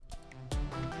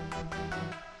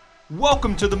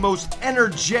Welcome to the most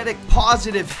energetic,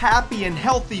 positive, happy, and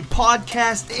healthy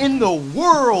podcast in the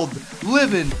world,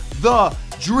 Living the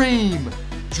Dream.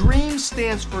 DREAM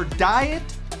stands for diet,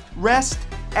 rest,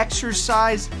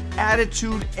 exercise,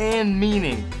 attitude, and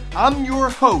meaning. I'm your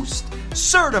host,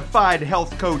 certified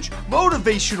health coach,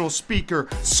 motivational speaker,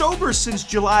 sober since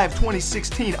July of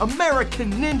 2016,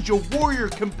 American Ninja Warrior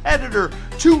competitor,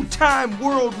 two-time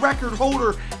world record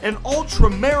holder, and ultra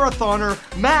marathoner,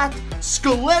 Matt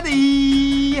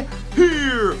Scaletti.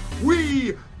 Here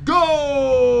we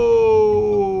go.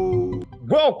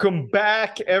 Welcome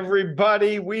back,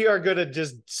 everybody. We are going to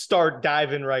just start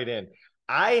diving right in.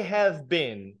 I have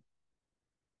been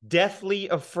deathly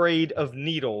afraid of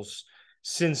needles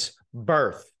since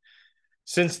birth.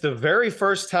 Since the very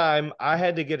first time I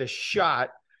had to get a shot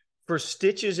for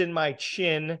stitches in my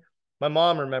chin. My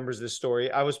mom remembers this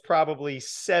story. I was probably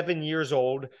 7 years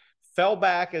old, fell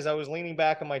back as I was leaning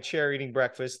back on my chair eating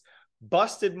breakfast,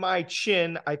 busted my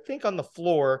chin, I think on the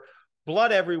floor,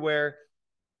 blood everywhere,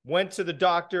 went to the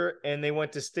doctor and they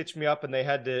went to stitch me up and they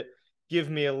had to give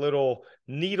me a little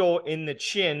needle in the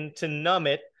chin to numb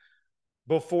it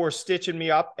before stitching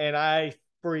me up, and I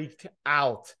freaked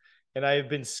out. And I have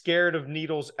been scared of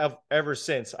needles ever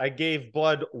since. I gave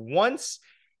blood once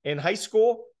in high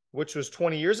school, which was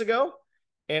 20 years ago,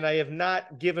 and I have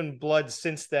not given blood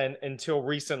since then until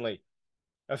recently.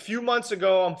 A few months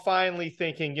ago, I'm finally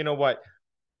thinking, you know what?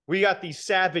 We got these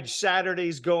Savage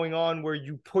Saturdays going on where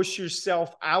you push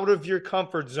yourself out of your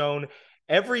comfort zone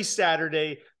every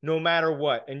Saturday, no matter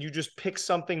what. And you just pick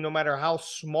something, no matter how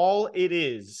small it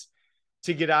is,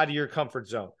 to get out of your comfort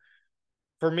zone.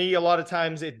 For me, a lot of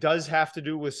times it does have to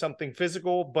do with something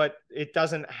physical, but it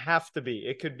doesn't have to be.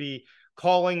 It could be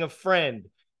calling a friend.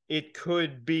 It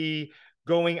could be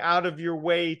going out of your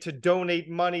way to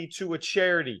donate money to a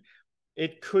charity.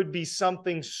 It could be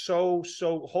something so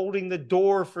holding the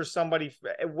door for somebody,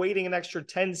 waiting an extra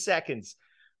 10 seconds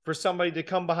for somebody to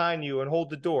come behind you and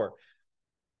hold the door.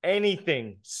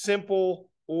 Anything, simple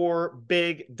or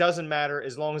big, doesn't matter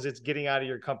as long as it's getting out of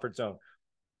your comfort zone.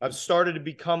 I've started to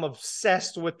become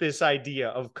obsessed with this idea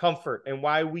of comfort and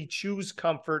why we choose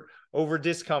comfort over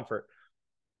discomfort.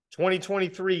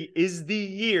 2023 is the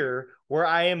year where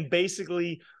I am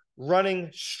basically running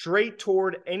straight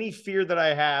toward any fear that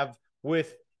I have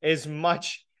with as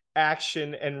much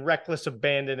action and reckless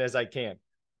abandon as I can.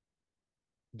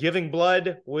 Giving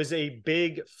blood was a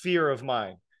big fear of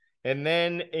mine. And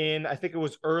then I think it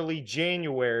was early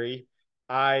January,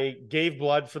 I gave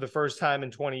blood for the first time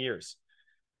in 20 years.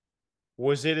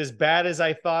 Was it as bad as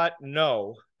I thought?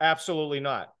 No, absolutely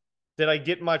not. Did I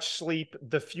get much sleep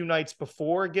the few nights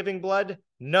before giving blood?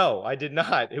 No, I did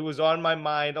not. It was on my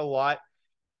mind a lot.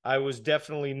 I was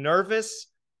definitely nervous.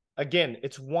 Again,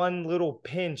 it's one little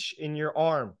pinch in your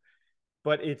arm,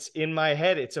 but it's in my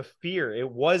head. It's a fear. It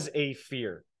was a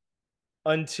fear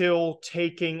until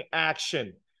taking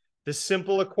action. The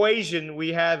simple equation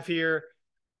we have here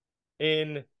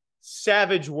in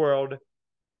Savage World: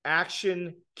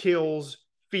 action kills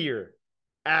fear.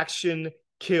 Action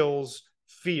kills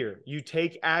fear. You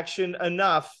take action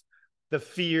enough, the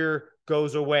fear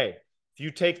goes away. If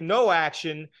you take no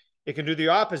action, it can do the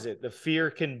opposite. The fear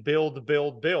can build.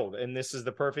 And this is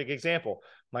the perfect example.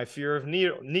 My fear of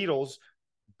needles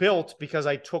built because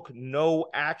I took no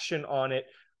action on it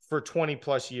for 20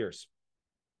 plus years.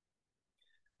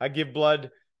 I give blood a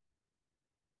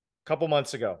couple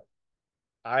months ago.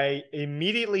 I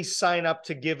immediately sign up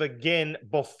to give again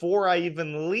before I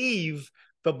even leave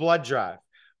the blood drive.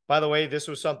 By the way, this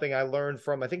was something I learned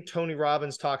from, I think Tony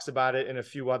Robbins talks about it and a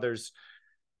few others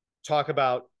talk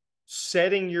about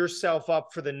setting yourself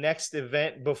up for the next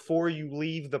event before you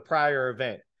leave the prior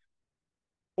event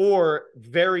or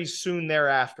very soon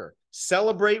thereafter.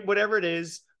 Celebrate whatever it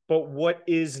is, but what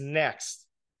is next?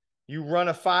 You run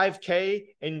a 5K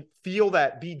and feel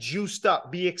that, be juiced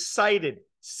up, be excited,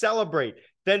 celebrate,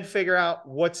 then figure out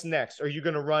what's next. Are you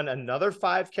going to run another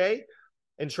 5K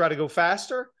and try to go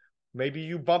faster? Maybe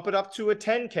you bump it up to a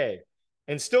 10K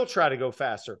and still try to go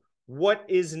faster. What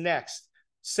is next?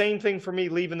 Same thing for me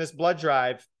leaving this blood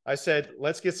drive. I said,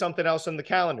 let's get something else on the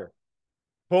calendar.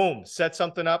 Boom, set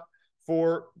something up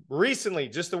for recently,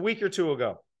 just a week or two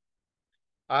ago.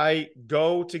 I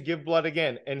go to give blood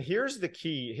again. And here's the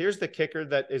key. Here's the kicker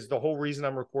that is the whole reason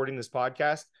I'm recording this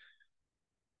podcast.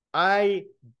 I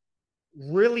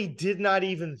really did not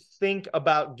even think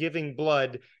about giving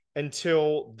blood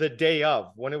until the day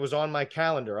of, when it was on my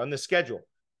calendar, on the schedule.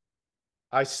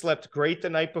 I slept great the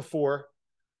night before.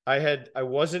 I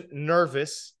wasn't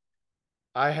nervous.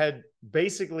 I had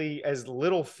basically as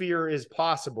little fear as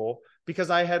possible because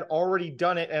I had already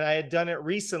done it and I had done it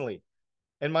recently.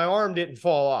 and my arm didn't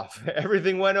fall off.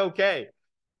 Everything went okay.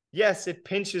 Yes, it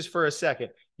pinches for a second.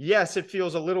 Yes, it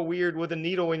feels a little weird with a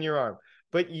needle in your arm.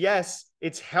 But yes,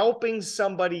 it's helping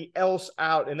somebody else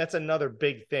out. And that's another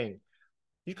big thing.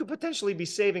 You could potentially be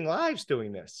saving lives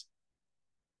doing this.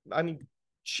 I mean,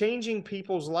 changing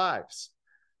people's lives.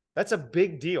 That's a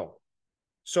big deal.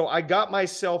 So I got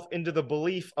myself into the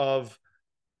belief of,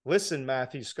 listen,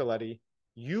 Matthew Scaletti,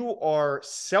 you are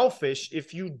selfish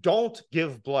if you don't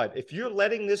give blood. If you're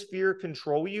letting this fear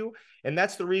control you, and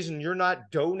that's the reason you're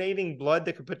not donating blood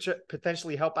that could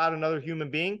potentially help out another human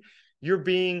being, you're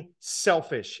being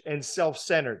selfish and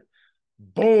self-centered.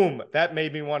 Boom, that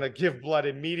made me want to give blood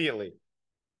immediately.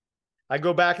 I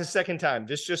go back a second time.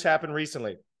 This just happened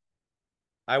recently.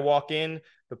 I walk in,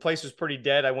 the place was pretty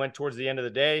dead. I went towards the end of the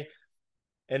day,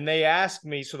 and they asked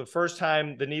me, so the first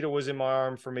time the needle was in my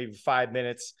arm for maybe 5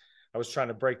 minutes. I was trying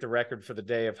to break the record for the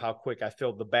day of how quick I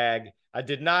filled the bag. I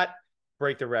did not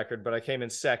break the record, but I came in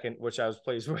second, which I was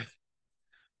pleased with.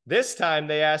 This time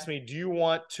they asked me, do you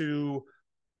want to,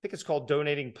 I think it's called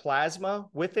donating plasma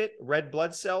with it, red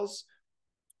blood cells.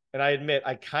 And I admit,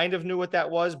 I kind of knew what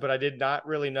that was, but I did not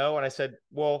really know. And I said,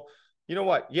 well, you know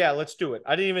what? Yeah, let's do it.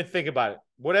 I didn't even think about it.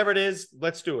 Whatever it is,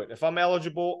 let's do it. If I'm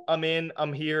eligible, I'm in,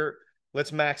 I'm here.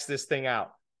 Let's max this thing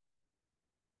out.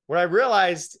 What I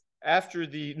realized after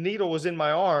the needle was in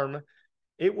my arm,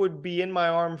 it would be in my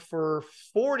arm for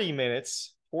 40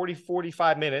 minutes,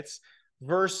 45 minutes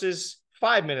versus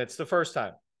 5 minutes the first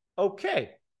time.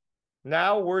 Okay,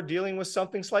 now we're dealing with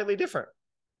something slightly different.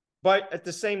 But at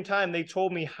the same time, they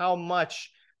told me how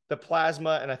much the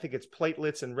plasma, and I think it's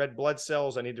platelets and red blood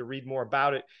cells, I need to read more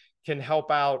about it, can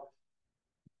help out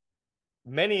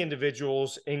many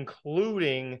individuals,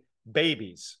 including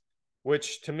babies,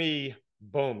 which to me,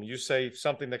 boom, you say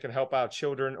something that can help out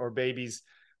children or babies,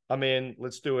 I'm in,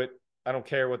 let's do it. I don't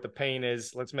care what the pain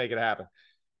is. Let's make it happen.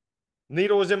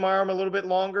 Needle was in my arm a little bit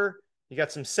longer. You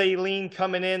got some saline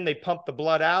coming in. They pump the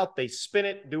blood out. They spin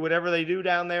it, do whatever they do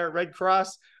down there at Red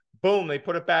Cross. Boom, they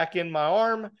put it back in my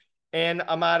arm, and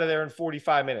I'm out of there in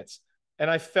 45 minutes. And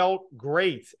I felt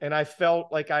great, and I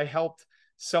felt like I helped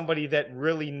somebody that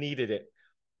really needed it.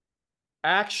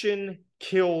 Action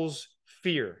kills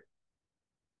fear.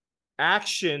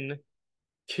 Action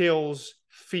kills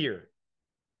fear.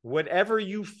 Whatever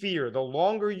you fear, the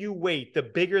longer you wait, the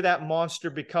bigger that monster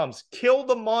becomes. Kill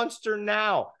the monster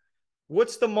now.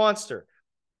 What's the monster?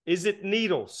 Is it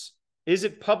needles? Is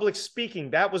it public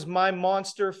speaking? That was my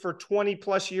monster for 20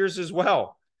 plus years as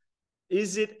well.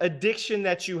 Is it addiction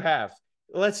that you have?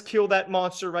 Let's kill that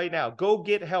monster right now. Go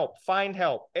get help. Find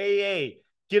help. AA.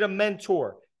 Get a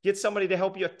mentor. Get somebody to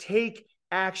help you. Take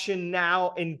action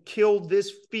now and kill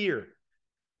this fear.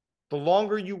 The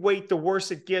longer you wait, the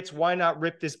worse it gets. Why not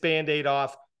rip this Band-Aid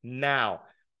off now?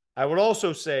 I would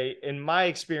also say, in my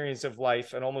experience of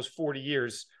life and almost 40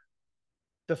 years,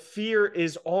 the fear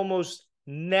is almost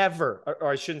never,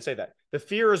 or I shouldn't say that. The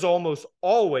fear is almost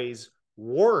always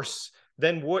worse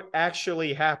than what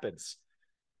actually happens.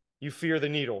 You fear the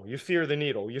needle. You fear the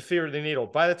needle. You fear the needle.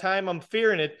 By the time I'm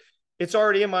fearing it, it's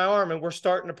already in my arm and we're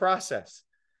starting the process.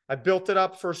 I built it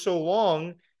up for so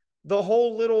long. The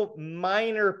whole little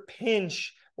minor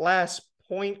pinch lasts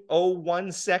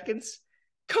 0.01 seconds.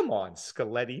 Come on,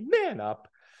 Scaletti, man up.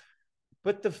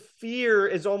 But the fear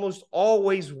is almost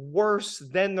always worse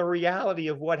than the reality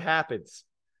of what happens.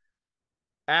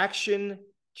 Action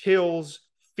kills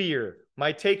fear.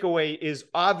 My takeaway is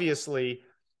obviously,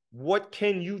 what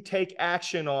can you take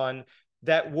action on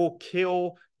that will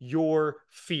kill your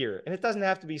fear? And it doesn't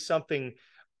have to be something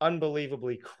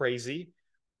unbelievably crazy.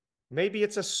 Maybe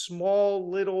it's a small,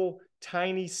 little,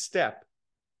 tiny step.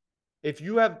 If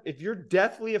you're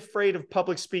deathly afraid of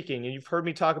public speaking, and you've heard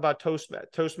me talk about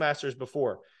Toastmasters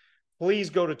before,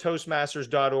 please go to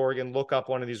Toastmasters.org and look up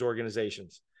one of these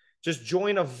organizations. Just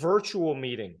join a virtual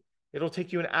meeting. It'll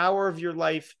take you an hour of your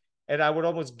life, and I would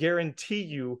almost guarantee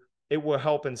you it will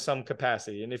help in some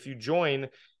capacity. And if you join,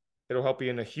 it'll help you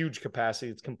in a huge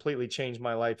capacity. It's completely changed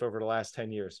my life over the last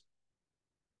 10 years.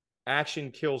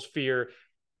 Action kills fear.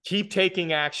 Keep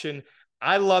taking action.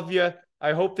 I love you.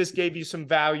 I hope this gave you some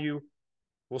value.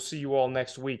 We'll see you all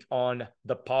next week on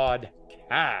the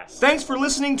podcast. Thanks for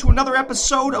listening to another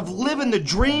episode of Living the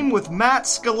Dream with Matt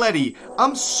Scaletti.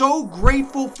 I'm so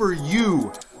grateful for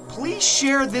you. Please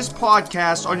share this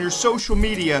podcast on your social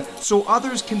media so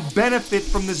others can benefit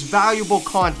from this valuable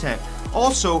content.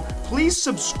 Also, please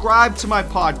subscribe to my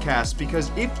podcast,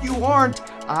 because if you aren't,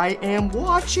 I am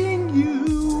watching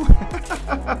you.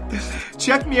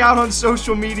 Check me out on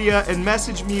social media and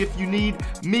message me if you need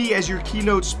me as your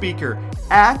keynote speaker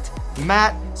at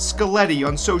Matt Scaletti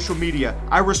on social media.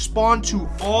 I respond to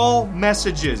all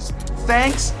messages.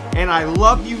 Thanks, and I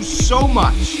love you so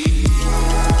much.